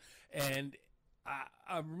most part. And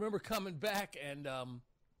I remember coming back, and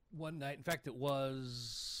one night, in fact,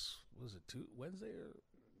 was it Wednesday or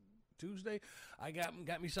Tuesday? I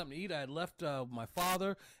got me something to eat. I had left my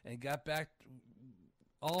father and got back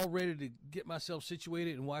all ready to get myself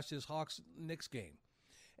situated and watch this Hawks-Knicks game.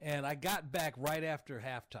 And I got back right after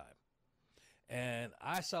halftime. And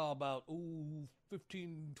I saw about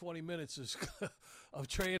 15, 20 minutes of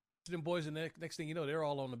Trey and them boys, and the next thing you know, they're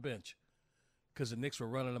all on the bench because the Knicks were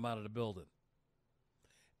running them out of the building.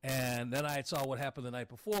 And then I saw what happened the night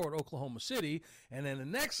before at Oklahoma City, and then the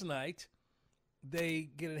next night they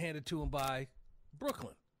get it handed to them by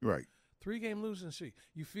Brooklyn. Right. 3-game losing streak.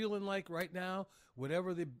 You feeling like right now, whether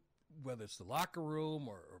it's the locker room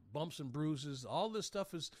or bumps and bruises, all this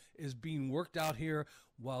stuff is being worked out here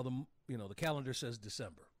while the calendar says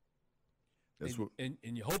December. And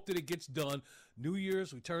you hope that it gets done. New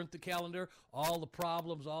Year's, we turn the calendar, all the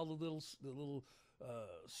problems, all the little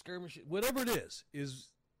skirmishes, whatever it is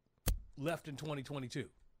left in 2022.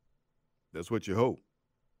 That's what you hope.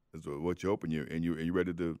 That's what you hope, and you're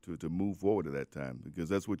ready to move forward at that time, because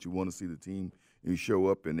that's what you want to see the team. You show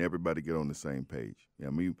up and everybody get on the same page. I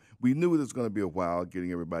mean, we knew it was going to be a while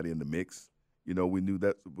getting everybody in the mix. We knew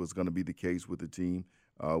that was going to be the case with the team,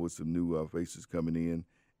 with some new faces coming in.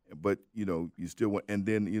 But you still want, and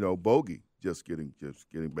then Bogey just getting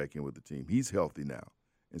back in with the team. He's healthy now,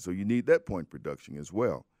 and so you need that point production as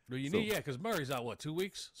well. Well, because Murray's out 2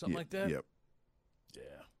 weeks, something like that. Yep. Yeah.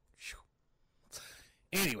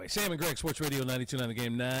 Anyway, Sam and Greg, Sports Radio 92.9 The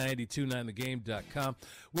Game, 92.9thegame.com.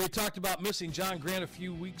 We had talked about missing John Grant a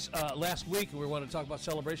few weeks last week, and we wanted to talk about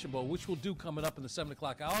Celebration Bowl, which we'll do coming up in the 7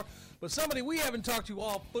 o'clock hour. But somebody we haven't talked to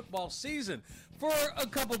all football season for a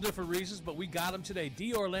couple different reasons, but we got him today,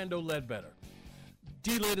 D. Orlando Ledbetter.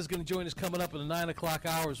 D-Led is going to join us coming up in the 9 o'clock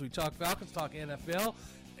hour as we talk Falcons, talk NFL.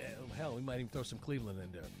 Hell, we might even throw some Cleveland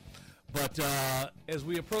in there. But as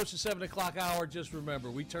we approach the 7 o'clock hour, just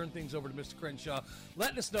remember, we turn things over to Mr. Crenshaw,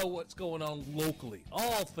 letting us know what's going on locally,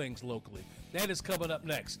 all things locally. That is coming up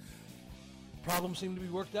next. Problems seem to be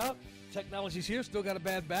worked out. Technology's here, still got a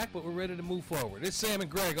bad back, but we're ready to move forward. It's Sam and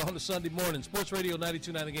Greg on the Sunday morning. Sports Radio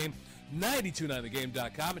 92.9 The Game,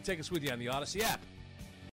 929thegame.com, and take us with you on the Odyssey app.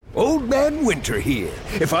 Old Man Winter here.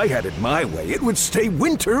 If I had it my way, it would stay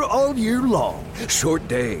winter all year long. Short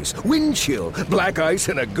days, wind chill, black ice,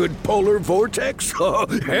 and a good polar vortex. Oh,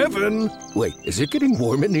 heaven. Wait, is it getting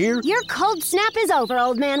warm in here? Your cold snap is over,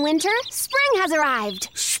 Old Man Winter. Spring has arrived.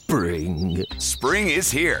 Spring. Spring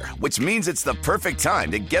is here, which means it's the perfect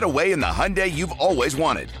time to get away in the Hyundai you've always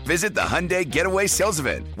wanted. Visit the Hyundai Getaway Sales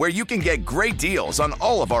Event, where you can get great deals on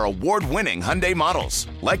all of our award-winning Hyundai models,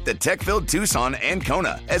 like the tech-filled Tucson and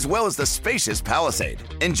Kona, as well as the spacious Palisade.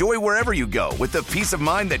 Enjoy wherever you go with the peace of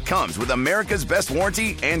mind that comes with America's best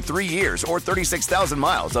warranty and 3 years or 36,000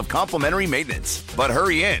 miles of complimentary maintenance. But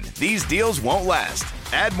hurry in, these deals won't last.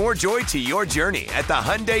 Add more joy to your journey at the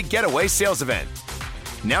Hyundai Getaway Sales Event.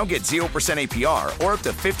 Now get 0% APR or up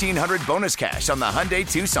to $1,500 bonus cash on the Hyundai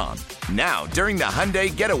Tucson. Now, during the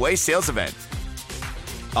Hyundai Getaway Sales Event.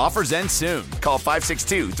 Offers end soon. Call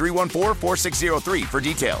 562-314-4603 for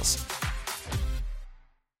details.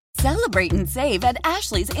 Celebrate and save at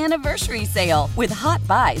Ashley's Anniversary Sale. With Hot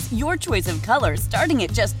Buys, your choice of colors starting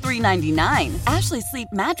at just $3.99. Ashley Sleep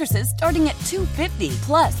mattresses starting at $2.50.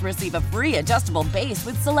 Plus, receive a free adjustable base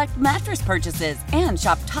with select mattress purchases. And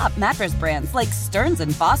shop top mattress brands like Stearns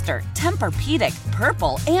 & Foster, Tempur-Pedic,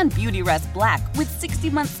 Purple, and Beautyrest Black with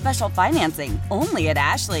 60-month special financing. Only at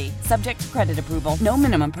Ashley. Subject to credit approval. No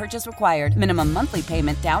minimum purchase required. Minimum monthly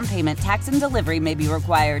payment, down payment, tax, and delivery may be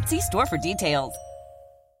required. See store for details.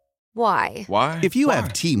 Why? If you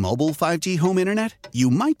have T-Mobile 5G home internet, you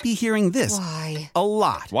might be hearing this a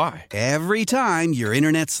lot. Why? Every time your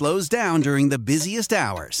internet slows down during the busiest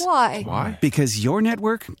hours. Why? Because your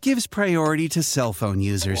network gives priority to cell phone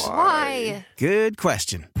users. Why? Good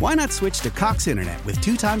question. Why not switch to Cox Internet with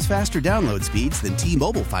 2 times faster download speeds than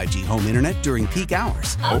T-Mobile 5G home internet during peak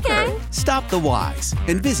hours? Okay. Stop the whys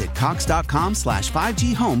and visit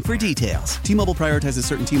Cox.com/5G home for details. T-Mobile prioritizes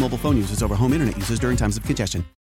certain T-Mobile phone users over home internet users during times of congestion.